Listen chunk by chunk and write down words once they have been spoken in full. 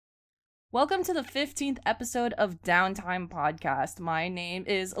Welcome to the 15th episode of Downtime Podcast. My name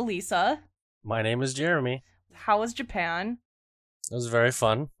is Elisa. My name is Jeremy. How was Japan? It was very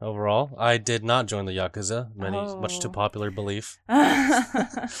fun overall. I did not join the Yakuza, much to popular belief.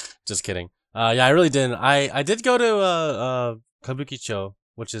 Just kidding. Yeah, I really didn't. I did go to Kabukicho,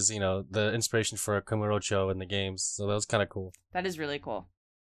 which is, the inspiration for Kamurocho in the games. So that was kind of cool. That is really cool.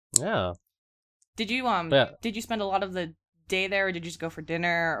 Yeah. Did you did you spend a lot of the day there, or did you just go for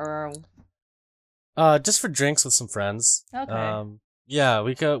dinner, or just for drinks with some friends. Okay. Yeah,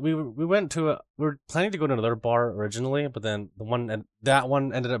 we went to we were planning to go to another bar originally, but then that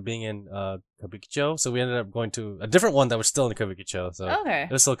one ended up being in Kabukicho, so we ended up going to a different one that was still in Kabukicho. So Okay.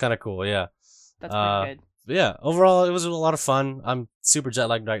 it was still kind of cool. Yeah. That's pretty good. But yeah, overall it was a lot of fun. I'm super jet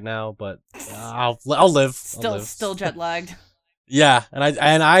lagged right now, but I'll live. Still jet lagged. Yeah, and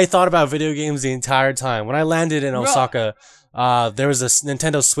I thought about video games the entire time. When I landed in Osaka, there was this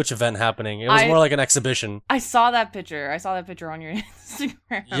Nintendo Switch event happening. It was more like an exhibition. I saw that picture. I saw that picture on your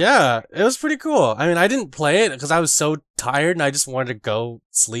Instagram. Yeah, it was pretty cool. I mean, I didn't play it because I was so tired and I just wanted to go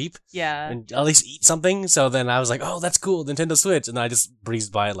sleep. Yeah. And at least eat something. So then I was like, oh, that's cool, Nintendo Switch. And I just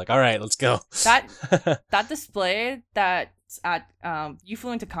breezed by it like, all right, let's go. That display that's at, you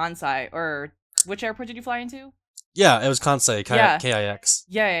flew into Kansai, or which airport did you fly into? Yeah, it was Kansai, Yeah. KIX.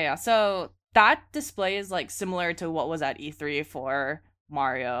 Yeah. So that display is like similar to what was at E3 for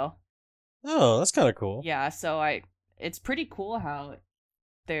Mario. Oh, that's kind of cool. Yeah, so it's pretty cool how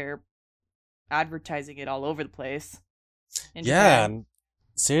they're advertising it all over the place. in Yeah, Japan.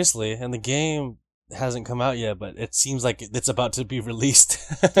 seriously. And the game hasn't come out yet, but it seems like it's about to be released.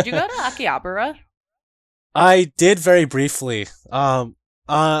 Did you go to Akihabara? I did very briefly.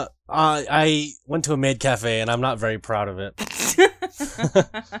 I went to a maid cafe and I'm not very proud of it.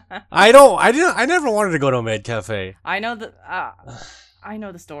 I never wanted to go to a maid cafe. I know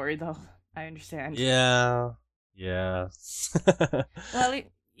the story though. I understand. Yeah. Well, at least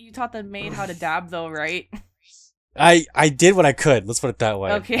you taught the maid how to dab though, right? I did what I could. Let's put it that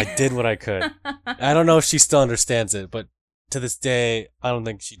way. Okay. I did what I could. I don't know if she still understands it, but to this day, I don't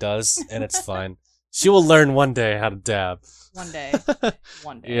think she does, and it's fine. She will learn one day how to dab. One day.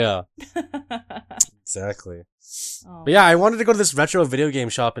 Yeah, exactly. Oh. But yeah, I wanted to go to this retro video game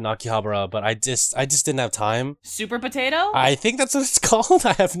shop in Akihabara, but I just didn't have time. Super Potato? I think that's what it's called.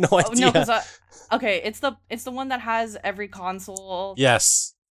 I have no idea. No, because okay, it's the one that has every console.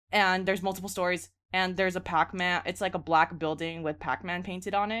 Yes. And there's multiple stories, and there's a Pac-Man. It's like a black building with Pac-Man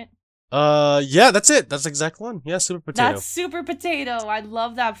painted on it. Yeah, that's it. That's the exact one. Yeah, Super Potato. That's Super Potato. I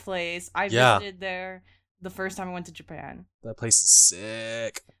love that place. I visited there the first time I went to Japan. That place is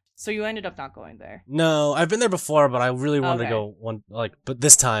sick. So you ended up not going there. No, I've been there before, but I really wanted to Okay. go but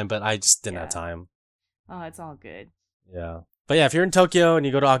this time, but I just didn't have time. Oh, it's all good. Yeah. But yeah, if you're in Tokyo and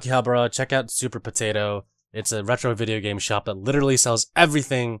you go to Akihabara, check out Super Potato. It's a retro video game shop that literally sells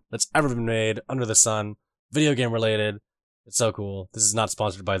everything that's ever been made under the sun, video game related. It's so cool. This is not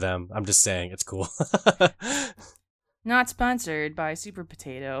sponsored by them. I'm just saying, it's cool. Not sponsored by Super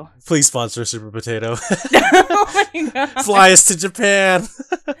Potato. Please sponsor Super Potato. Oh my god. Fly us to Japan.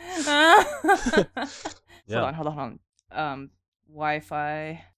 Yeah. Hold on.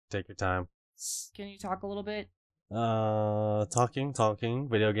 Wi-Fi. Take your time. Can you talk a little bit? Talking,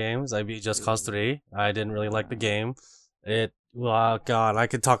 video games. I beat Just Cause 3. I didn't really like the game. Well, God, I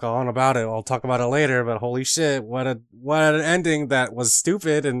could talk on about it. I'll talk about it later, but holy shit, what an ending that was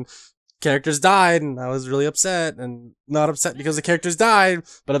stupid, and characters died, and I was really upset, and not upset because the characters died,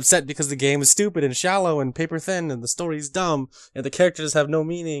 but upset because the game is stupid and shallow and paper thin, and the story's dumb, and the characters have no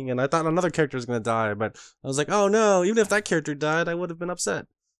meaning, and I thought another character was gonna die, but I was like, oh no, even if that character died, I would have been upset.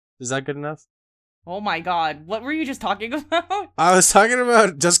 Is that good enough? Oh my god, what were you just talking about? I was talking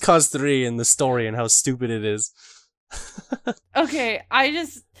about Just Cause 3 and the story and how stupid it is. Okay,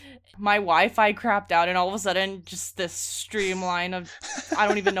 my Wi-Fi crapped out, and all of a sudden, just this streamline of, I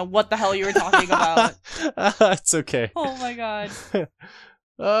don't even know what the hell you were talking about. It's okay. Oh my god.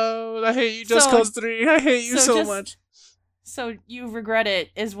 Oh, I hate you, Just Cause 3. I hate you so much. So you regret it,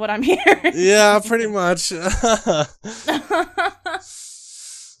 is what I'm hearing. Yeah, pretty much.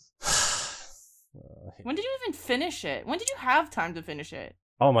 When did you even finish it? When did you have time to finish it?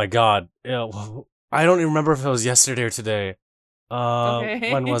 Oh my god. Yeah, I don't even remember if it was yesterday or today.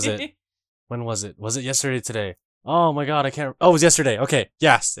 Okay. When was it? When was it? Was it yesterday or today? Oh my god, I can't. Oh, it was yesterday. Okay,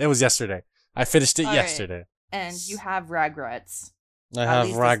 yes, it was yesterday. I finished it yesterday. And you have regrets. I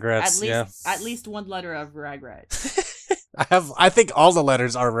have regrets. At least one letter of regret. I think all the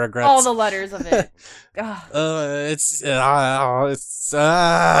letters are regrets. All the letters of it. Ugh.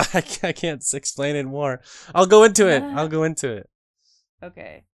 I can't explain it more. I'll go into it.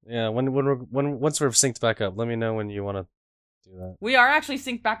 Okay. Yeah, once we're synced back up, let me know when you want to do that. We are actually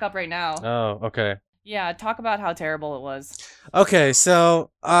synced back up right now. Oh, okay. Yeah, talk about how terrible it was. Okay,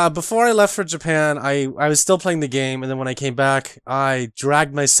 so before I left for Japan, I was still playing the game, and then when I came back, I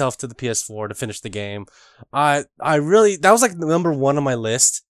dragged myself to the PS4 to finish the game. I really that was like number one on my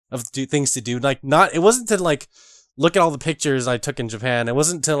list of things to do. Like it wasn't to like look at all the pictures I took in Japan. It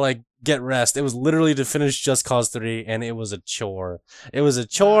wasn't to like get rest. It was literally to finish Just Cause 3, and it was a chore. It was a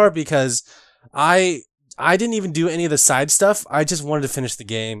chore because I didn't even do any of the side stuff. I just wanted to finish the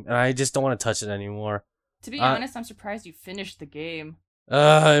game, and I just don't want to touch it anymore. To be honest, I'm surprised you finished the game.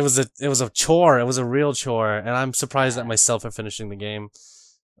 It was a chore. It was a real chore, and I'm surprised at myself for finishing the game.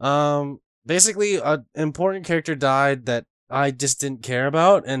 Basically, an important character died that I just didn't care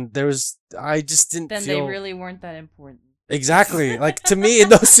about, and I just didn't then feel... they really weren't that important. Exactly. Like, to me,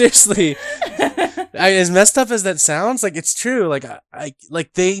 no, seriously. As messed up as that sounds, like, it's true. Like,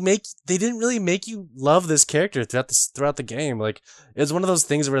 they didn't really make you love this character throughout the game. Like, it's one of those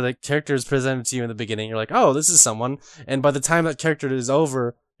things where the character is presented to you in the beginning. You're like, oh, this is someone. And by the time that character is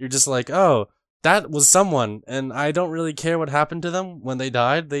over, you're just like, oh, that was someone. And I don't really care what happened to them when they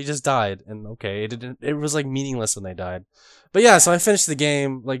died. They just died. And okay, it was like meaningless when they died. But yeah, so I finished the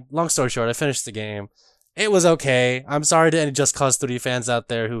game. Like, long story short, I finished the game. It was okay. I'm sorry to any Just Cause 3 fans out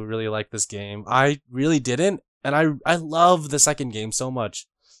there who really like this game. I really didn't, and I love the second game so much.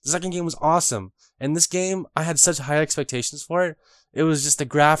 The second game was awesome, and this game, I had such high expectations for it. It was just the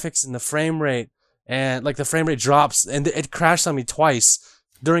graphics and the frame rate, and like the frame rate drops, and it crashed on me twice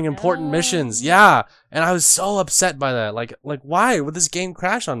during important missions. Yeah, and I was so upset by that. Like why would this game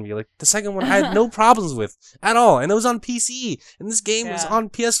crash on me? Like the second one I had no problems with at all, and it was on PC, and this game was on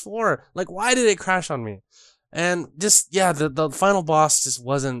PS4. Like why did it crash on me? And just the final boss just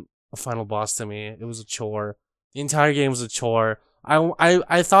wasn't a final boss to me. It was a chore. The entire game was a chore.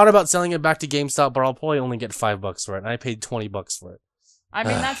 I thought about selling it back to GameStop, but I'll probably only get $5 for it, and I paid $20 for it. I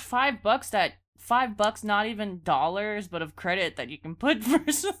mean, that's $5 $5, not even dollars, but of credit that you can put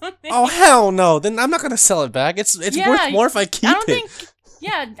for something. Oh hell no! Then I'm not gonna sell it back. It's worth more if I keep it.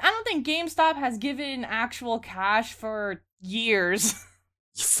 I don't think GameStop has given actual cash for years.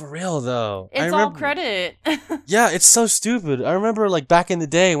 For real though, it's all credit. Yeah, it's so stupid. I remember like back in the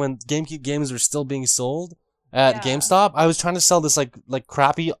day when GameCube games were still being sold at GameStop. I was trying to sell this like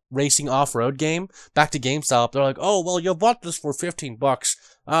crappy racing off-road game back to GameStop. They're like, "Oh, well, you bought this for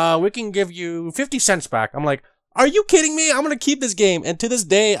 $15. We can give you 50 cents back." I'm like, "Are you kidding me? I'm gonna keep this game." And to this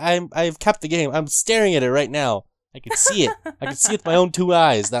day, I've kept the game. I'm staring at it right now. I can see it. I can see it with my own two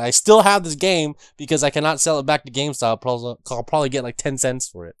eyes that I still have this game because I cannot sell it back to GameStop. I'll probably get like 10 cents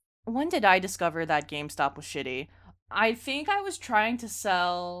for it. When did I discover that GameStop was shitty? I think I was trying to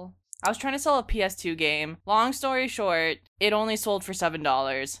sell a PS2 game. Long story short, it only sold for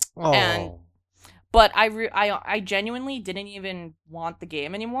 $7. Oh. But I genuinely didn't even want the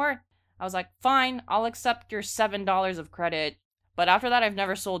game anymore. I was like, fine, I'll accept your $7 of credit. But after that, I've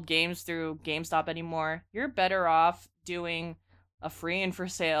never sold games through GameStop anymore. You're better off doing a free and for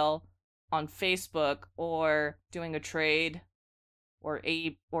sale on Facebook or doing a trade or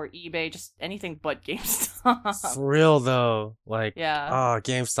eBay, just anything but GameStop. For real though, like, yeah.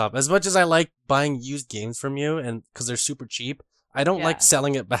 GameStop. As much as I like buying used games from you, and because they're super cheap, I don't like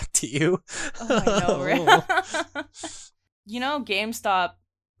selling it back to you. Oh, I know, right? You know, GameStop,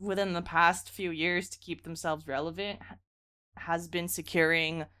 within the past few years to keep themselves relevant, has been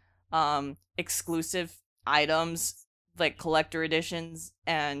securing exclusive items like collector editions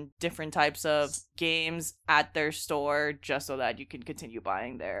and different types of games at their store just so that you can continue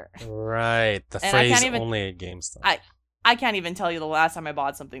buying there. Right. The phrase only at GameStop. I can't even tell you the last time I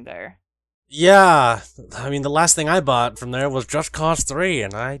bought something there. Yeah, I mean, the last thing I bought from there was Just Cause 3,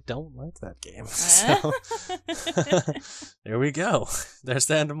 and I don't like that game. So, there we go. There's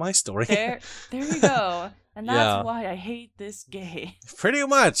the end of my story. There you go. And that's why I hate this game. Pretty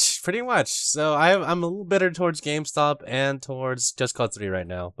much. So I'm a little bitter towards GameStop and towards Just Cause 3 right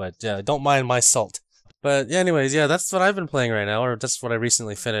now, but don't mind my salt. But anyways, that's what I've been playing right now, or that's what I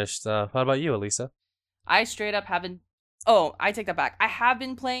recently finished. How about you, Elisa? I straight up haven't... Oh, I take that back. I have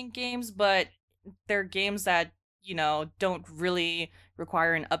been playing games, but they're games that, don't really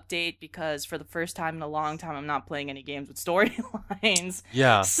require an update because for the first time in a long time, I'm not playing any games with storylines.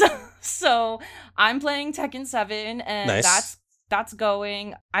 Yeah. So I'm playing Tekken 7, and nice. that's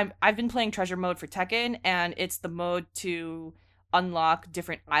going. I've been playing Treasure Mode for Tekken, and it's the mode to unlock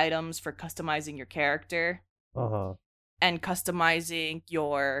different items for customizing your character. Uh-huh. And customizing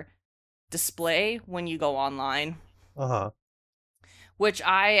your display when you go online. Uh-huh. Which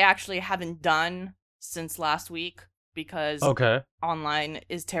I actually haven't done since last week. because Okay. online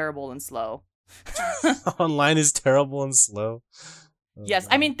is terrible and slow. Online is terrible and slow. Oh, Yes,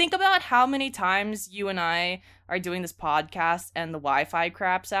 I no. mean, think about how many times you and I are doing this podcast and the Wi-Fi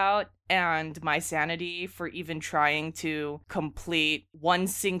craps out, and my sanity for even trying to complete one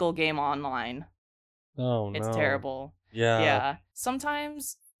single game online. Oh It's no. terrible. Yeah. Yeah.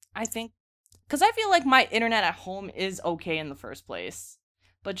 Sometimes I think, because I feel like my internet at home is okay in the first place,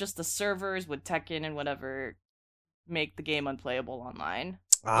 but just the servers with Tekken and whatever make the game unplayable online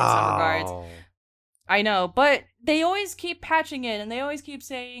in some regards. Oh. I know, but they always keep patching it and they always keep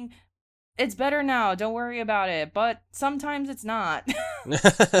saying it's better now, don't worry about it, but sometimes it's not.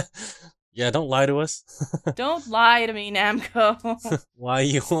 Yeah, don't lie to us. Don't lie to me, Namco. Why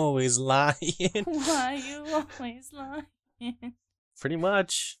you always lying? Why you always lying? Pretty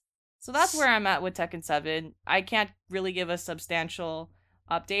much. So that's where I'm at with Tekken 7. I can't really give a substantial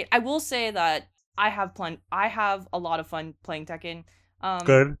update. I will say that I have a lot of fun playing Tekken.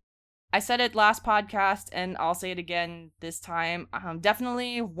 Good. I said it last podcast and I'll say it again this time.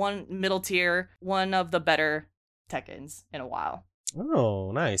 Definitely one middle tier, one of the better Tekkens in a while.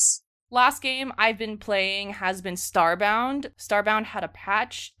 Oh, nice. Last game I've been playing has been Starbound. Starbound had a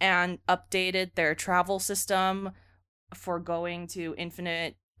patch and updated their travel system for going to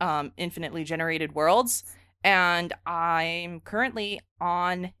infinitely generated worlds. And I'm currently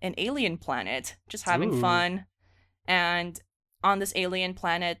on an alien planet, just having Ooh. fun. And on this alien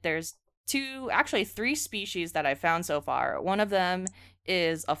planet, there's three species that I've found so far. One of them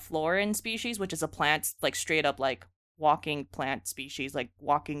is a florin species, which is a plant, like straight up like walking plant species, like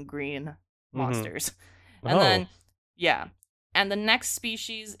walking green monsters. And then, yeah. And the next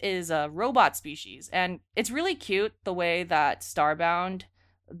species is a robot species. And it's really cute the way that Starbound,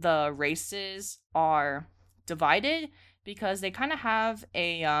 the races are divided, because they kind of have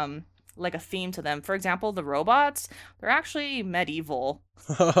a like a theme to them. For example, the robots, they're actually medieval.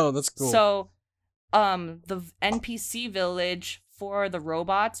 Oh, that's cool. So, the NPC village for the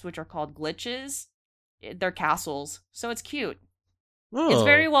robots, which are called glitches, they're castles. So it's cute. Oh, It's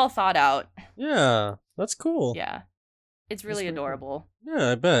very well thought out. yeah, that's cool. Yeah. It's really very cool. adorable.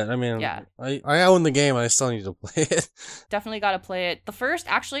 Yeah, I bet. I mean, Yeah. I own the game. I still need to play it. Definitely got to play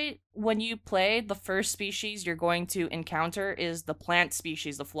it. When you play, the first species you're going to encounter is the plant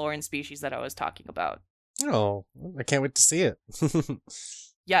species, the florin species that I was talking about. Oh, I can't wait to see it.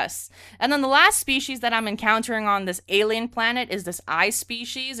 Yes. And then the last species that I'm encountering on this alien planet is this eye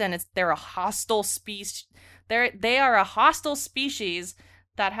species, and they're a hostile species. They are a hostile species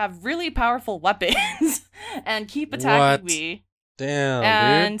that have really powerful weapons and keep attacking me. Damn,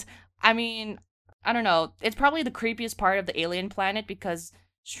 And dude. I mean, I don't know. It's probably the creepiest part of the alien planet, because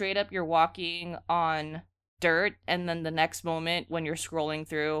straight up you're walking on dirt, and then the next moment when you're scrolling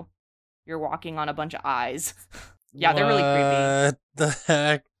through, you're walking on a bunch of eyes. Yeah, they're really creepy. What the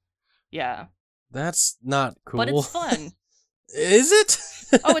heck? Yeah. That's not cool. But it's fun. Is it?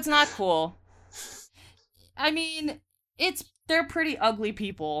 Oh, it's not cool. I mean, they're pretty ugly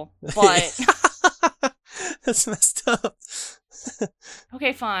people, but That's messed up.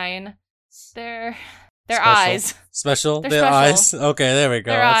 okay, fine. Their Special. eyes. Special? They're Their special. eyes? Okay, there we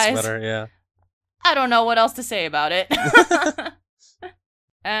go. Their That's eyes. better, yeah. I don't know what else to say about it.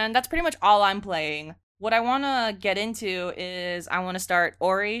 And that's pretty much all I'm playing. What I want to get into is I want to start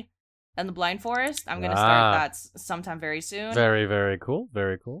Ori and the Blind Forest. I'm going to start that sometime very soon. Very, very cool.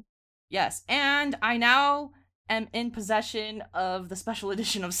 Very cool. Yes, and I now am in possession of the special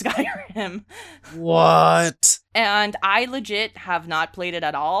edition of Skyrim. What? And I legit have not played it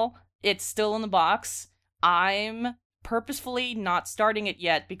at all. It's still in the box. I'm purposefully not starting it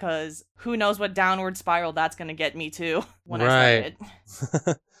yet, because who knows what downward spiral that's going to get me to when I start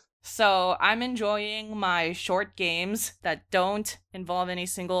it. So I'm enjoying my short games that don't involve any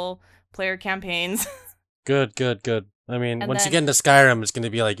single player campaigns. Good, good, good. I mean, And once you then- get into Skyrim, it's going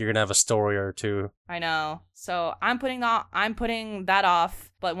to be like you're going to have a story or two. I know. So I'm putting that off,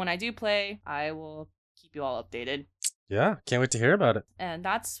 but when I do play, I will keep you all updated. Yeah, can't wait to hear about it. And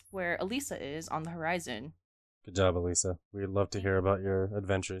that's where Elisa is on the horizon. Good job, Elisa. We'd love to hear about your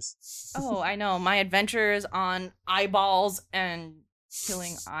adventures. Oh, I know. My adventures on eyeballs and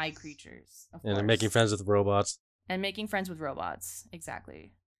killing eye creatures. Of And course. making friends with robots. And making friends with robots.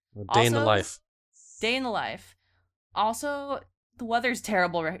 Exactly. A day in the Also- life. Day in the life. Also, the weather's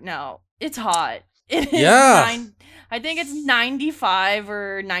terrible right now. It's hot. It is Yeah. I think it's 95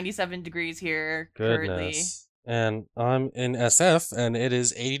 or 97 degrees here currently. Goodness. And I'm in SF, and it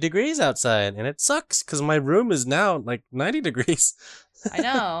is 80 degrees outside, and it sucks because my room is now like 90 degrees. I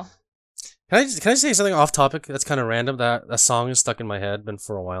know. Can I say something off topic that's kind of random? That song is stuck in my head, been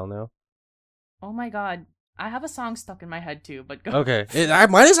for a while now. Oh my god. I have a song stuck in my head too, but go. Okay,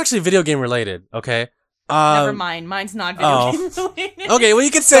 mine is actually video game related. Okay. Never mind. Mine's not video game related. Okay, well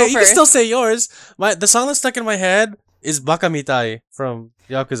you can still say yours. The song that's stuck in my head is Baka Mitai from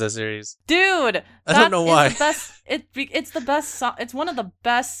Yakuza series. Dude, I don't know why. It's the best song. It's one of the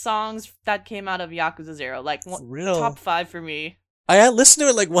best songs that came out of Yakuza 0. Like top 5 for me. I listen to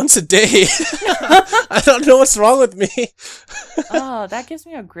it like once a day. I don't know what's wrong with me. Oh, that gives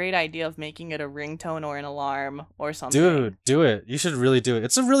me a great idea of making it a ringtone or an alarm or something. Dude, do it. You should really do it.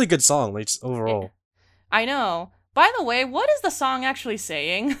 It's a really good song, like just overall. I know. By the way, what is the song actually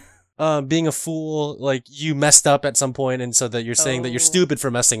saying? Being a fool, like you messed up at some point, and so that you're saying that you're stupid for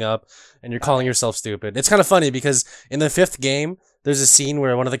messing up, and you're calling yourself stupid. It's kind of funny because in the 5th game, there's a scene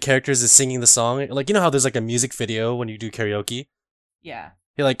where one of the characters is singing the song. Like, you know how there's like a music video when you do karaoke? Yeah.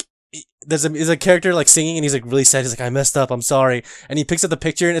 He like, there's a character like singing, and he's like really sad. He's like, I messed up, I'm sorry. And he picks up the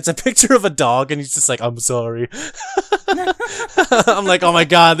picture, and it's a picture of a dog, and he's just like, I'm sorry. I'm like, oh my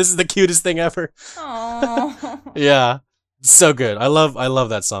god, this is the cutest thing ever. Oh. Yeah. So good. I love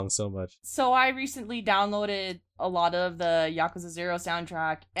that song so much. So I recently downloaded a lot of the Yakuza 0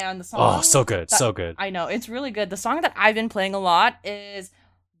 soundtrack, and the song... Oh, so good, so good. I know, it's really good. The song that I've been playing a lot is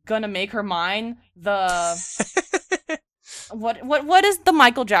Gonna Make Her Mine. What is the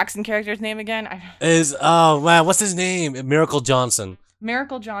Michael Jackson character's name again? Oh man, what's his name? Miracle Johnson.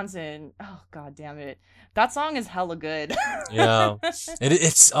 Miracle Johnson. Oh god damn it. That song is hella good. Yeah.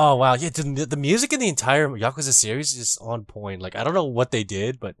 It's oh wow. Yeah, the music in the entire Yakuza series is just on point. Like I don't know what they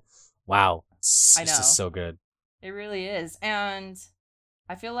did, but wow. It's just so good. It really is. And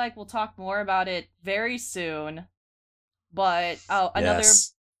I feel like we'll talk more about it very soon. But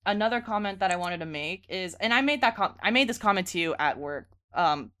another comment that I wanted to make is, and I made this comment to you at work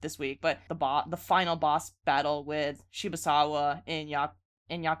this week, but the final boss battle with Shibusawa in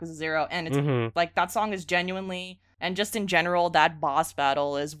Yakuza 0, and it's like that song is genuinely, and just in general, that boss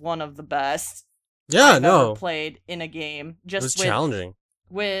battle is one of the best I've ever played in a game. Just it was challenging.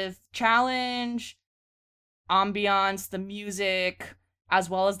 With challenge, ambiance, the music, as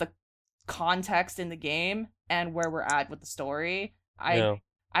well as the context in the game and where we're at with the story.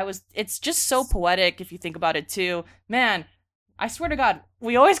 It's just so poetic if you think about it too. Man, I swear to God,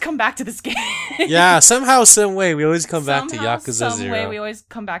 we always come back to this game. Yeah, somehow, some way, we always come back to Yakuza 0. Some way, we always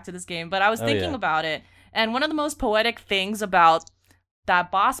come back to this game. But I was thinking about it, and one of the most poetic things about that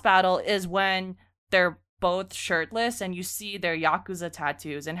boss battle is when they're both shirtless and you see their Yakuza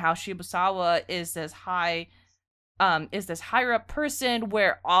tattoos, and how Shibusawa is this higher up person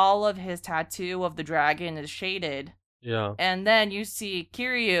where all of his tattoo of the dragon is shaded. Yeah. And then you see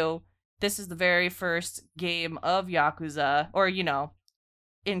Kiryu. This is the very first game of Yakuza, or,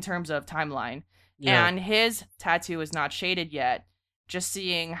 in terms of timeline. Yeah. And his tattoo is not shaded yet. Just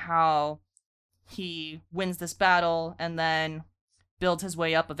seeing how he wins this battle and then builds his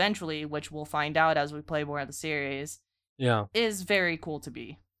way up eventually, which we'll find out as we play more of the series. Yeah. Is very cool to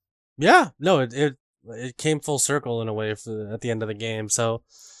be. Yeah. No, it came full circle in a way at the end of the game. So,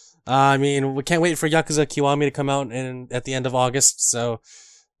 I mean, we can't wait for Yakuza Kiwami to come out at the end of August. So,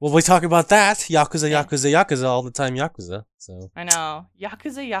 we'll be talking about that. Yakuza all the time. Yakuza. So I know.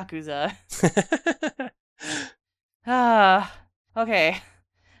 Yakuza. Okay.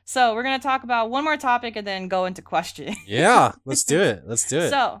 So we're gonna talk about one more topic and then go into questions. Yeah, let's do it.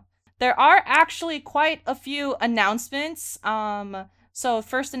 So there are actually quite a few announcements. So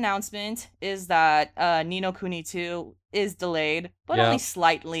first announcement is that Ni no Kuni 2 is delayed, but only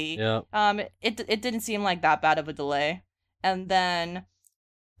slightly. Yeah. It didn't seem like that bad of a delay. And then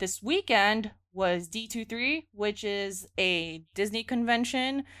this weekend was D23, which is a Disney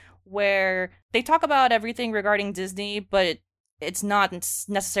convention where they talk about everything regarding Disney, but it's not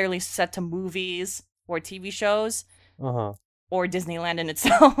necessarily set to movies or TV shows or Disneyland in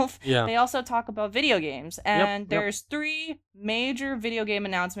itself. Yeah. They also talk about video games, and there's 3 major video game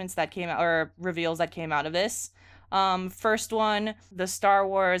announcements that came out, or reveals that came out of this. First one, the Star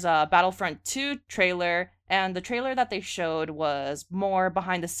Wars Battlefront 2 trailer, and the trailer that they showed was more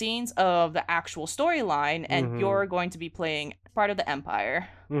behind the scenes of the actual storyline, and you're going to be playing part of the Empire.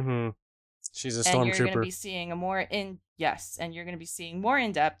 She's a stormtrooper. And you're going to be seeing more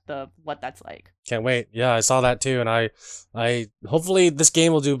in depth of what that's like. Can't wait. Yeah, I saw that too, and I hopefully this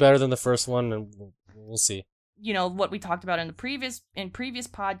game will do better than the first one, and we'll see. What we talked about in the previous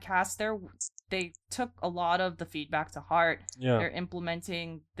podcasts, they took a lot of the feedback to heart. Yeah. They're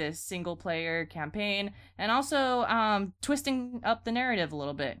implementing this single player campaign and also twisting up the narrative a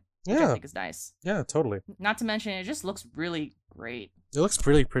little bit, which I think is nice. Yeah, totally. Not to mention, it just looks really great. It looks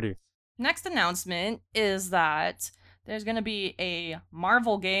really pretty. Next announcement is that There's going to be a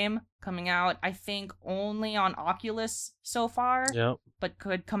Marvel game coming out, I think only on Oculus so far, Yep. but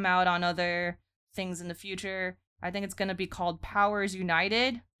could come out on other things in the future. I think it's going to be called Powers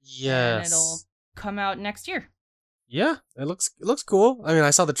United. Yes. And it'll come out next year. Yeah, it looks cool. I mean,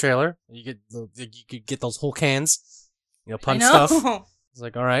 I saw the trailer. You could get those whole cans, punch I know. stuff. It's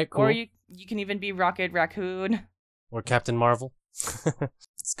like, all right, cool. Or you can even be Rocket Raccoon. Or Captain Marvel.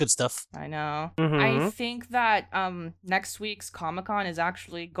 It's good stuff. I know. Mhm. I think that next week's Comic-Con is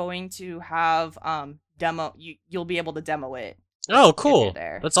actually going to have demo. You'll be able to demo it. Oh, if cool. you're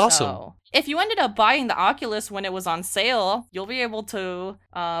there. That's awesome. So, if you ended up buying the Oculus when it was on sale, you'll be able to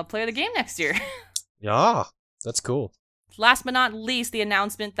play the game next year. Yeah, that's cool. Last but not least, the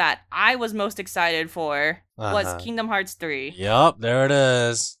announcement that I was most excited for was Uh-huh. Kingdom Hearts 3. Yup, there it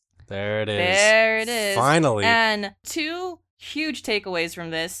is. There it is. There it is. Finally. And two huge takeaways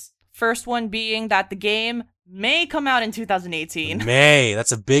from this. First one being that the game may come out in 2018. May.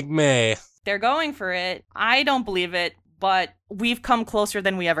 That's a big May. They're going for it. I don't believe it, but we've come closer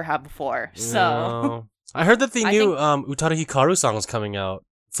than we ever have before. So, No. I heard that the I new Utada Hikaru song is coming out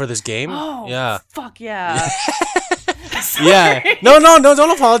for this game. oh, Yeah. fuck yeah. Yeah. Sorry. No,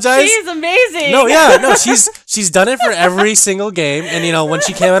 don't apologize. She's amazing. No, yeah, no, she's done it for every single game, and when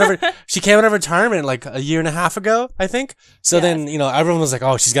she came out of retirement like a year and a half ago, I think. So Yes. then everyone was like,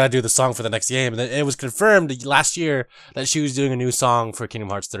 oh, she's got to do the song for the next game, and then it was confirmed last year that she was doing a new song for Kingdom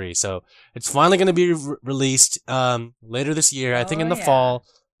Hearts 3. So it's finally going to be released later this year, I think in the fall.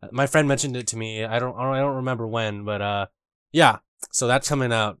 My friend mentioned it to me. I don't remember when, but yeah. So that's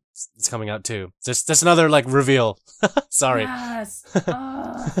coming out. It's coming out too. Just another reveal. Sorry. Yes.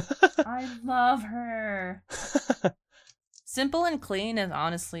 Oh, I love her. Simple and Clean is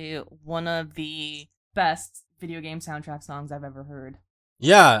honestly one of the best video game soundtrack songs I've ever heard.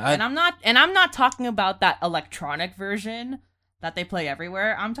 Yeah, And I'm not talking about that electronic version that they play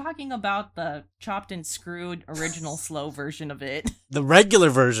everywhere. I'm talking about the chopped and screwed original slow version of it. the regular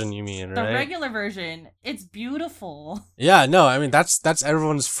version, you mean, The right? regular version. It's beautiful. Yeah, no, I mean that's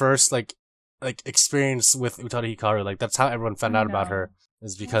everyone's first experience with Utada Hikaru. Like that's how everyone found out about her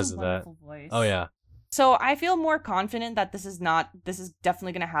is because She of has a that. wonderful voice. Oh yeah. So I feel more confident that this is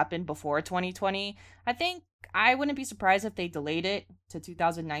definitely going to happen before 2020. I think I wouldn't be surprised if they delayed it to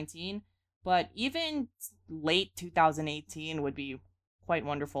 2019, but even late 2018 would be quite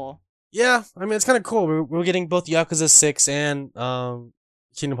wonderful. Yeah, I mean it's kind of cool. We're getting both Yakuza 6 and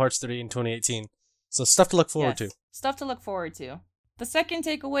Kingdom Hearts 3 in 2018. So stuff to look forward to. Stuff to look forward to. The second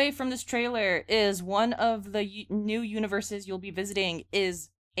takeaway from this trailer is one of the new universes you'll be visiting is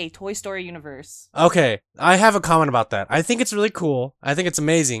a Toy Story universe. Okay, I have a comment about that. I think it's really cool. I think it's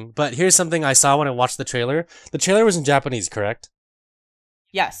amazing. But here's something I saw when I watched the trailer. The trailer was in Japanese, correct?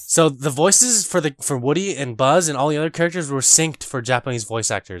 Yes. So the voices for Woody and Buzz and all the other characters were synced for Japanese voice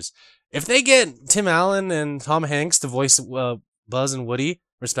actors. If they get Tim Allen and Tom Hanks to voice Buzz and Woody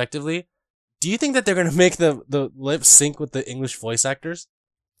respectively, do you think that they're gonna make the lips sync with the English voice actors?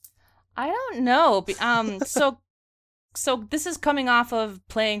 I don't know. So this is coming off of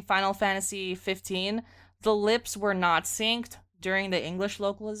playing Final Fantasy 15. The lips were not synced during the English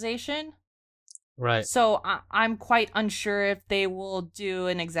localization. Right. So I'm quite unsure if they will do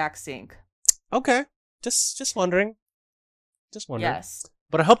an exact sync. Okay. Just wondering. Just wondering. Yes.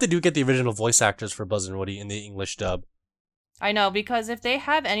 But I hope they do get the original voice actors for Buzz and Woody in the English dub. I know, because if they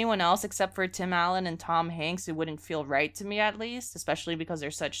have anyone else except for Tim Allen and Tom Hanks, it wouldn't feel right to me, at least, especially because they're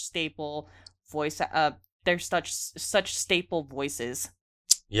such staple they're such staple voices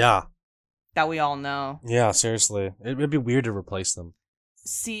Yeah. that we all know. Yeah, seriously. It'd be weird to replace them.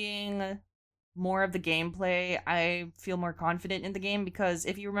 Seeing more of the gameplay, I feel more confident in the game, because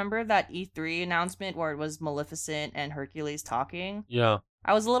if you remember that E3 announcement where it was Maleficent and Hercules talking, Yeah.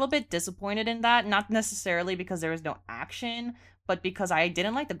 I was a little bit disappointed in that, not necessarily because there was no action, but because I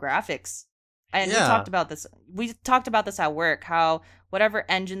didn't like the graphics. And Yeah. we talked about this at work, how whatever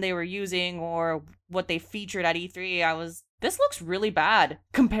engine they were using or what they featured at E3, this looks really bad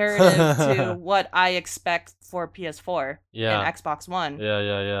comparative to what I expect for PS4 Yeah. and Xbox One.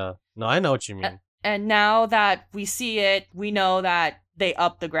 Yeah. No, I know what you mean. And now that we see it, we know that they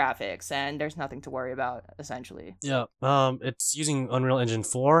up the graphics and there's nothing to worry about, essentially. Yeah. It's using Unreal Engine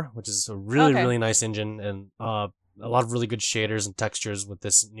 4, which is a really, Okay. really nice engine, and a lot of really good shaders and textures with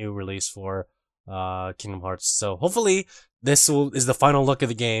this new release for Kingdom Hearts. So hopefully this is the final look of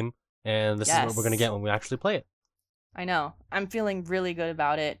the game, and this is what we're gonna Yes. get when we actually play it. I know. I'm feeling really good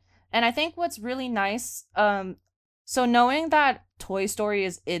about it. And I think what's really nice, so knowing that Toy Story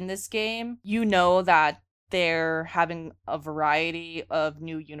is in this game, you know that they're having a variety of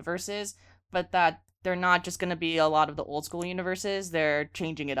new universes, but that they're not just going to be a lot of the old school universes. They're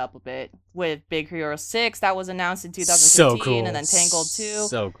changing it up a bit with Big Hero 6 that was announced in 2015 So cool. and then Tangled 2.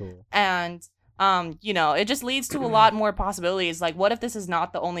 So cool. And you know, it just leads to a lot more possibilities. Like, what if this is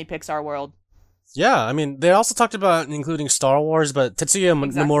not the only Pixar world? Yeah, I mean, they also talked about including Star Wars, but Tetsuya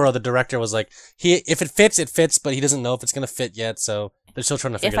Nomura, the director, was like, if it fits, it fits, but he doesn't know if it's gonna fit yet, so they're still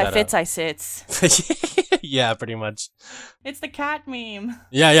trying to figure that out. If I fits, I sits. Yeah, pretty much. It's the cat meme.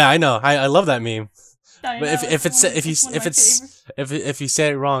 Yeah, I know. I love that meme. I But know, if you say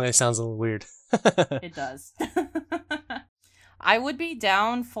it wrong, it sounds a little weird. It does. I would be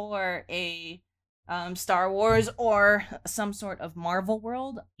down for a Star Wars or some sort of Marvel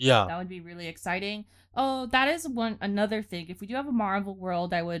world. Yeah. That would be really exciting. Oh, that is another thing. If we do have a Marvel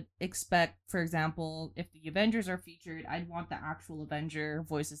world, I would expect, for example, if the Avengers are featured, I'd want the actual Avenger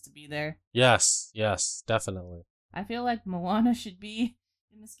voices to be there. Yes, definitely. I feel like Moana should be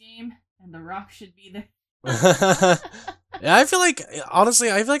in this game, and The Rock should be there. Yeah, I feel like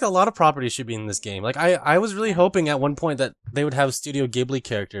a lot of properties should be in this game. Like I was really hoping at one point that they would have Studio Ghibli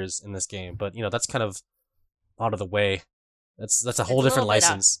characters in this game, but you know, that's kind of out of the way. That's a whole different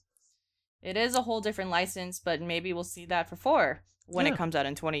license. It is a whole different license, but maybe we'll see that for 4 when it comes out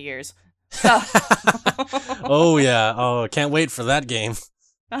in 20 years. So. Oh yeah. Oh, can't wait for that game.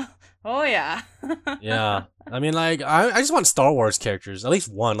 Oh yeah. Yeah. I mean, like, I just want Star Wars characters. At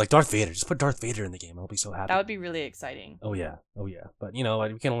least one. Like Darth Vader. Just put Darth Vader in the game. I'll be so happy. That would be really exciting. Oh yeah. But, you know,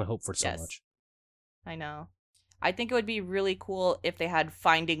 we can only hope for so much. I know. I think it would be really cool if they had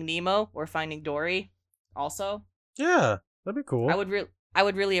Finding Nemo or Finding Dory also. Yeah. That'd be cool. I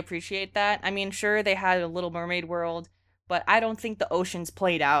would really appreciate that. I mean, sure, they had a Little Mermaid world, but I don't think the ocean's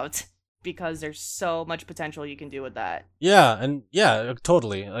played out because there's so much potential you can do with that. Yeah, and yeah,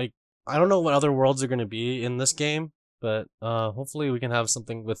 totally. Like, I don't know what other worlds are going to be in this game, but hopefully we can have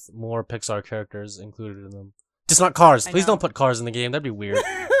something with more Pixar characters included in them. Just not Cars. Please don't put Cars in the game. That'd be weird.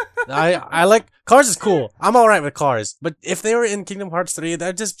 I like Cars is cool. I'm all right with Cars, but if they were in Kingdom Hearts 3,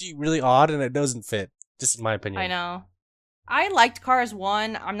 that'd just be really odd and it doesn't fit. Just in my opinion. I know. I liked Cars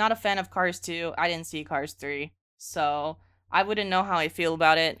 1. I'm not a fan of Cars 2. I didn't see Cars 3, so I wouldn't know how I feel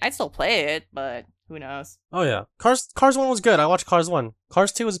about it. I'd still play it, but who knows? Oh yeah, Cars 1 was good. I watched Cars 1.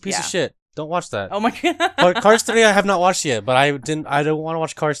 Cars 2 was a piece of shit. Don't watch that. Oh my god. Cars 3 I have not watched yet, but I don't want to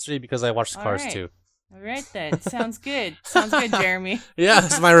watch Cars 3 because I watched Cars 2. All right then. Sounds good. Sounds good, Jeremy. Yeah,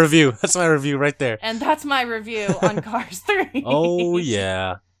 that's my review. That's my review right there. And that's my review on Cars 3. Oh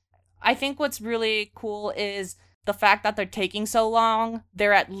yeah. I think what's really cool is the fact that they're taking so long,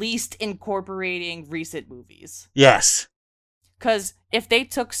 they're at least incorporating recent movies. Yes. Because if they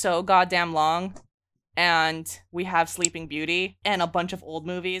took so goddamn long and we have Sleeping Beauty and a bunch of old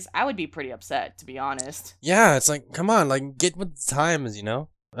movies, I would be pretty upset, to be honest. Yeah, it's like, come on, like, get with the times, you know?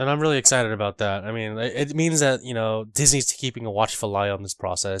 And I'm really excited about that. I mean, it means that, you know, Disney's keeping a watchful eye on this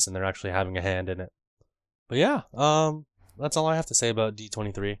process and they're actually having a hand in it. But yeah, that's all I have to say about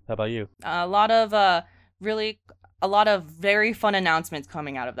D23. How about you? A lot of very fun announcements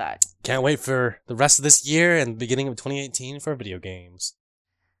coming out of that. Can't wait for the rest of this year and the beginning of 2018 for video games.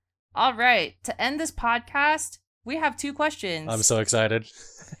 All right, to end this podcast, we have 2 questions. I'm so excited.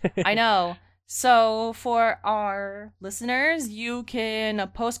 I know. So for our listeners, you can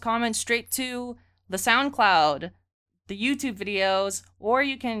post comments straight to the SoundCloud, the YouTube videos, or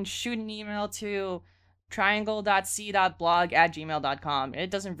you can shoot an email to triangle.c.blog@gmail.com. It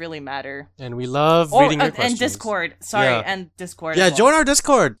doesn't really matter. And we love reading your questions. And Discord. Sorry, and Discord. Yeah, join our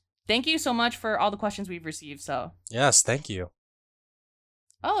Discord. Thank you so much for all the questions we've received. So yes, thank you.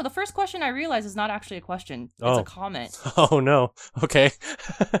 Oh, the first question I realized is not actually a question. It's a comment. Oh no. Okay.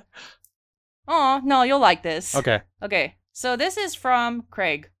 Oh, no, you'll like this. Okay. Okay, so this is from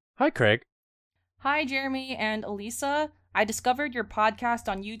Craig. Hi, Craig. Hi, Jeremy and Elisa. I discovered your podcast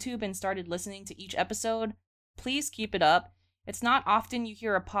on YouTube and started listening to each episode. Please keep it up. It's not often you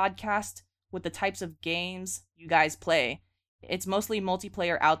hear a podcast with the types of games you guys play. It's mostly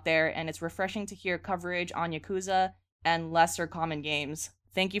multiplayer out there, and it's refreshing to hear coverage on Yakuza and lesser common games.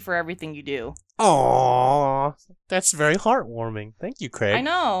 Thank you for everything you do. Aww, that's very heartwarming. Thank you, Craig. I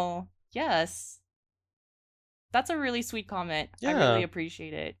know. Yes. That's a really sweet comment. Yeah. I really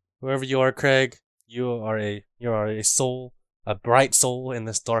appreciate it. Whoever you are, Craig, you are a soul, a bright soul in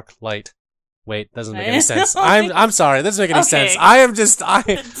this dark light. Wait, doesn't make any sense. I'm sorry, doesn't make any sense. I am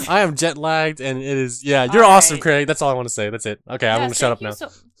jet lagged, and it is. Yeah, you're awesome, Craig. That's all I want to say. That's it. Okay, I'm gonna shut up now.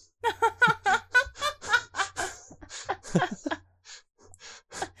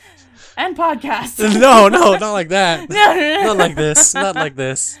 And podcast. No, not like that. Not like this. Not like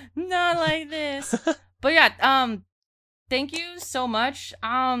this. Not like this. But yeah, thank you so much.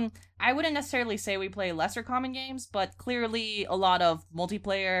 I wouldn't necessarily say we play lesser common games, but clearly a lot of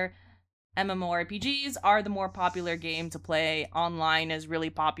multiplayer MMORPGs are the more popular game to play. Online is really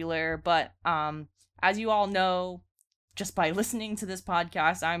popular, but as you all know, just by listening to this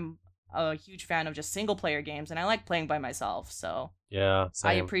podcast, I'm a huge fan of just single player games, and I like playing by myself. So Yeah, I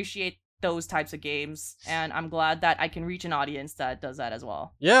same. appreciate those types of games, and I'm glad that I can reach an audience that does that as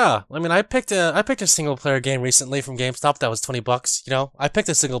well. Yeah, I mean, I picked a single player game recently from GameStop that was $20. You know, I picked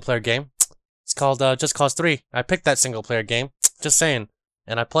a single player game. It's called Just Cause 3. I picked that single player game. Just saying,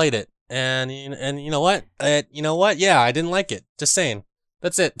 and I played it. And you know what? You know what? Yeah, I didn't like it. Just saying.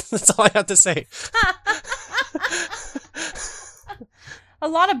 That's it. That's all I have to say. A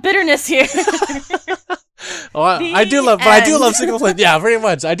lot of bitterness here. Oh, I do love, but I do love single player. Yeah, very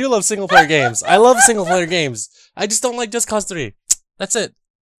much. I do love single player games. I love single player games. I just don't like Just Cause 3. That's it.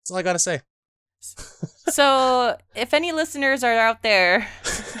 That's all I gotta say. So, if any listeners are out there,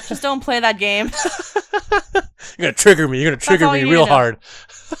 just don't play that game. You're gonna trigger me. You're gonna trigger all me you need real to know. hard.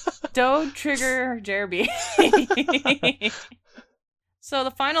 Don't trigger Jeremy. So,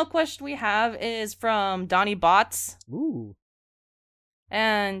 the final question we have is from Donnie Bots. Ooh.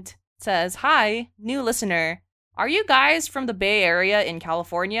 And says, "Hi, new listener. Are you guys from the Bay Area in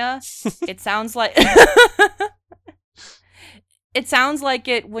California? It sounds like it sounds like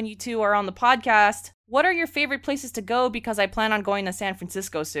it when you two are on the podcast. What are your favorite places to go? Because I plan on going to San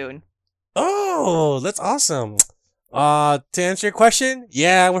Francisco soon." Oh, that's awesome. To answer your question,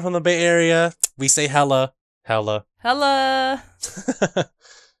 yeah, we're from the Bay Area. We say hella. Hello. Wow,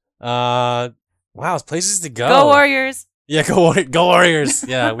 it's places to go. Go Warriors. Yeah, go Warriors.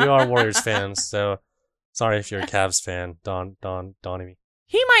 Yeah, we are Warriors fans. So sorry if you're a Cavs fan, Donnie.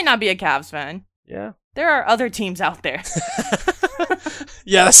 He might not be a Cavs fan. Yeah. There are other teams out there.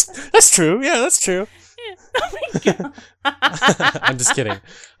 Yeah, that's true. Yeah, that's true. Oh my God. I'm just kidding.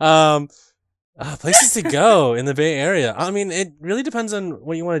 Places to go in the Bay Area. I mean, it really depends on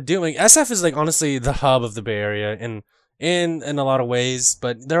what you want to do. Like, SF is like honestly the hub of the Bay Area in a lot of ways,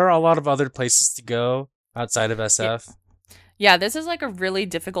 but there are a lot of other places to go outside of SF. Yeah, this is like a really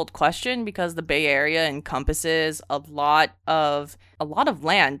difficult question because the Bay Area encompasses a lot of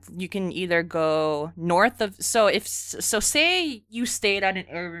land. You can either go north of say you stayed at an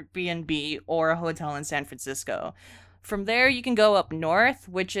Airbnb or a hotel in San Francisco. From there you can go up north,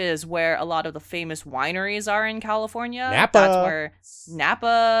 which is where a lot of the famous wineries are in California. Napa. That's where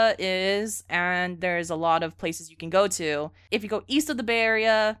Napa is, and there's a lot of places you can go to. If you go east of the Bay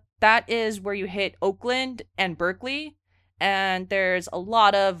Area, that is where you hit Oakland and Berkeley. And there's a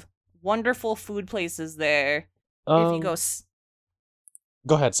lot of wonderful food places there. If you go,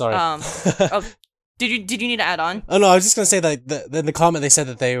 Go ahead. Sorry. did you need to add on? Oh no, I was just gonna say that the comment they said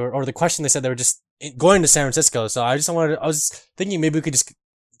that they were, or the question they said they were just going to San Francisco. So I was thinking maybe we could just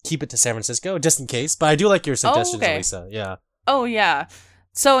keep it to San Francisco just in case. But I do like your suggestions, okay. Lisa. Yeah. Oh yeah.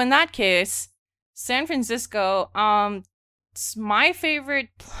 So in that case, San Francisco. It's my favorite.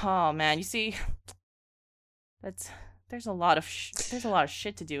 Oh man, you see, There's a lot of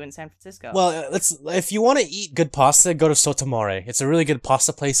shit to do in San Francisco. Well, if you want to eat good pasta, go to Sotomare. It's a really good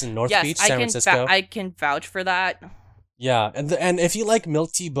pasta place in North Beach, San Francisco. I can vouch for that. Yeah, and if you like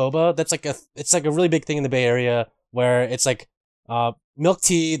milk tea boba, it's like a really big thing in the Bay Area where it's like milk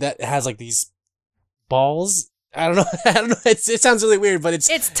tea that has like these balls. I don't know. It sounds really weird, but it's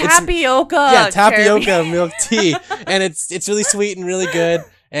tapioca. Tapioca milk tea, and it's really sweet and really good.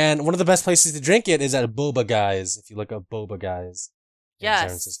 And one of the best places to drink it is at Boba Guys. If you look up Boba Guys in San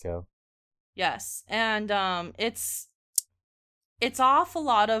Francisco. Yes, and it's off a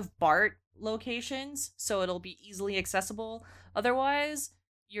lot of BART locations, so it'll be easily accessible. Otherwise,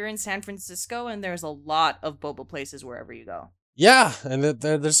 you're in San Francisco, and there's a lot of boba places wherever you go. Yeah, and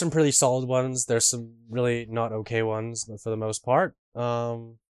there's some pretty solid ones. There's some really not okay ones, but for the most part,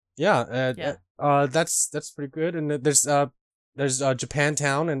 that's pretty good. And there's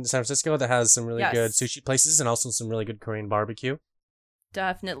Japantown in San Francisco that has some really good sushi places and also some really good Korean barbecue.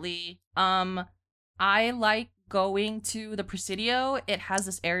 Definitely. I like going to the Presidio. It has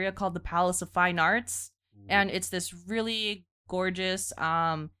this area called the Palace of Fine Arts, and it's this really gorgeous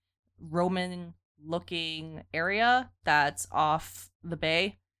Roman looking area that's off the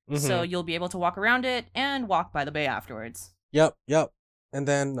bay. Mm-hmm. So you'll be able to walk around it and walk by the bay afterwards. Yep. And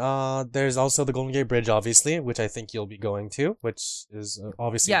then there's also the Golden Gate Bridge, obviously, which I think you'll be going to, which is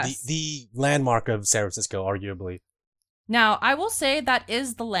obviously the landmark of San Francisco, arguably. Now, I will say that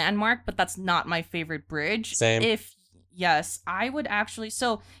is the landmark, but that's not my favorite bridge. Same. I would actually...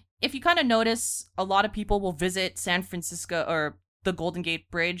 So, if you kind of notice, a lot of people will visit San Francisco, or the Golden Gate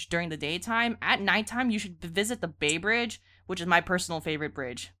Bridge during the daytime. At nighttime, you should visit the Bay Bridge, which is my personal favorite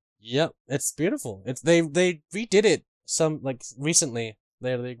bridge. Yep, it's beautiful. It's they redid it recently.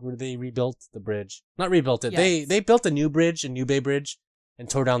 They rebuilt the bridge. Not rebuilt it. Yes. They built a new bridge, a new Bay Bridge, and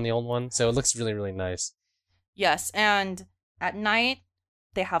tore down the old one. So it looks really, really nice. Yes, and at night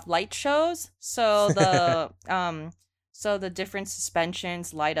they have light shows. So the different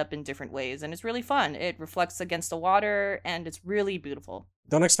suspensions light up in different ways, and it's really fun. It reflects against the water, and it's really beautiful.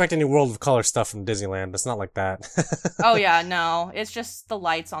 Don't expect any World of Color stuff from Disneyland. It's not like that. Oh yeah, no, it's just the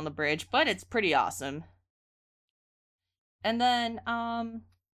lights on the bridge, but it's pretty awesome. And then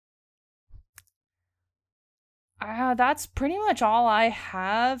that's pretty much all I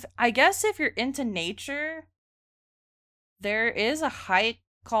have. I guess if you're into nature, there is a hike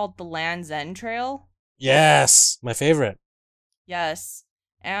called the Land's End Trail. Yes, my favorite. Yes.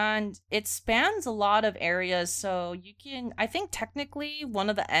 And it spans a lot of areas, so you can, I think technically one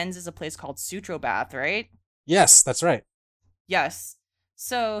of the ends is a place called Sutro Bath, right? Yes, that's right. Yes.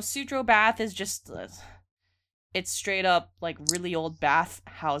 So Sutro Bath is just it's straight up like really old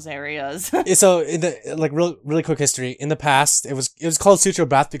bathhouse areas. So in the really quick history, in the past it was called Sutro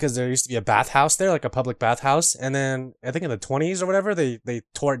Bath because there used to be a bathhouse there, like a public bathhouse, and then I think in the 1920s or whatever they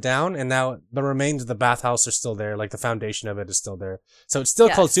tore it down, and now the remains of the bathhouse are still there, like the foundation of it is still there. So it's still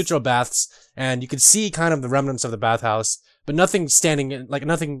called Sutro Baths, and you can see kind of the remnants of the bathhouse, but nothing standing,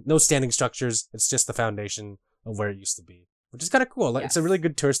 no standing structures. It's just the foundation of where it used to be, which is kind of cool. Like, it's a really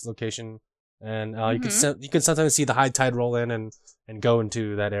good tourist location. And you can sometimes see the high tide roll in and go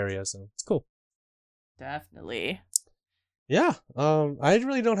into that area, so it's cool. Definitely. Yeah. I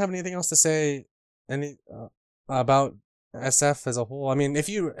really don't have anything else to say about SF as a whole. I mean, if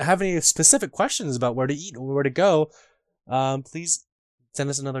you have any specific questions about where to eat or where to go, please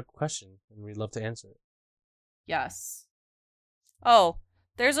send us another question, and we'd love to answer it. Yes. Oh.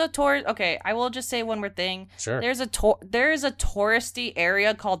 There's a tour. Okay, I will just say one more thing. Sure. There is a touristy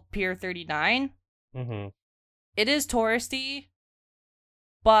area called Pier 39. Mm-hmm. It is touristy,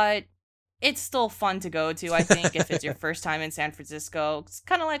 but it's still fun to go to. I think if it's your first time in San Francisco, it's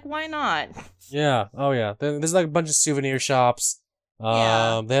kind of like, why not? Yeah. Oh yeah. There's like a bunch of souvenir shops.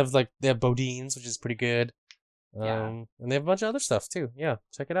 Yeah. They have Bodines, which is pretty good. Yeah. And they have a bunch of other stuff too. Yeah,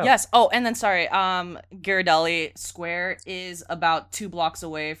 check it out. Yes. Oh, and then sorry. Ghirardelli Square is about 2 blocks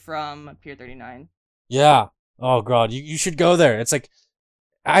away from Pier 39. Yeah. Oh god, you should go there. It's like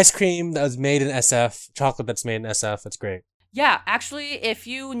ice cream that was made in SF, chocolate that's made in SF. It's great. Yeah, actually, if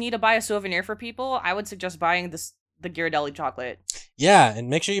you need to buy a souvenir for people, I would suggest buying the Ghirardelli chocolate. Yeah, and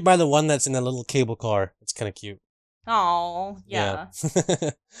make sure you buy the one that's in the little cable car. It's kind of cute. Oh, yeah. Yeah.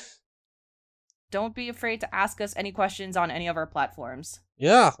 Don't be afraid to ask us any questions on any of our platforms.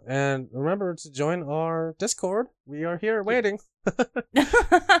 Yeah, and remember to join our Discord. We are here waiting.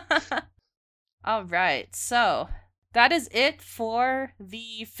 All right, so that is it for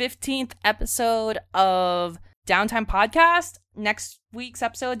the 15th episode of Downtime Podcast. Next week's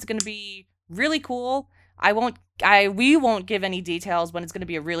episode is going to be really cool. We won't give any details, but it's going to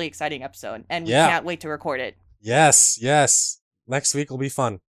be a really exciting episode, and we can't wait to record it. Yes. Next week will be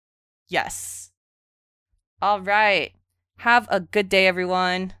fun. Yes. All right. Have a good day,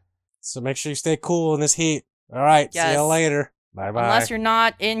 everyone. So make sure you stay cool in this heat. All right. Yes. See you later. Bye-bye. Unless you're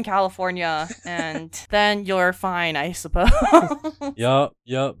not in California, and then you're fine, I suppose. Yup.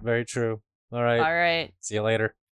 Very true. All right. All right. See you later.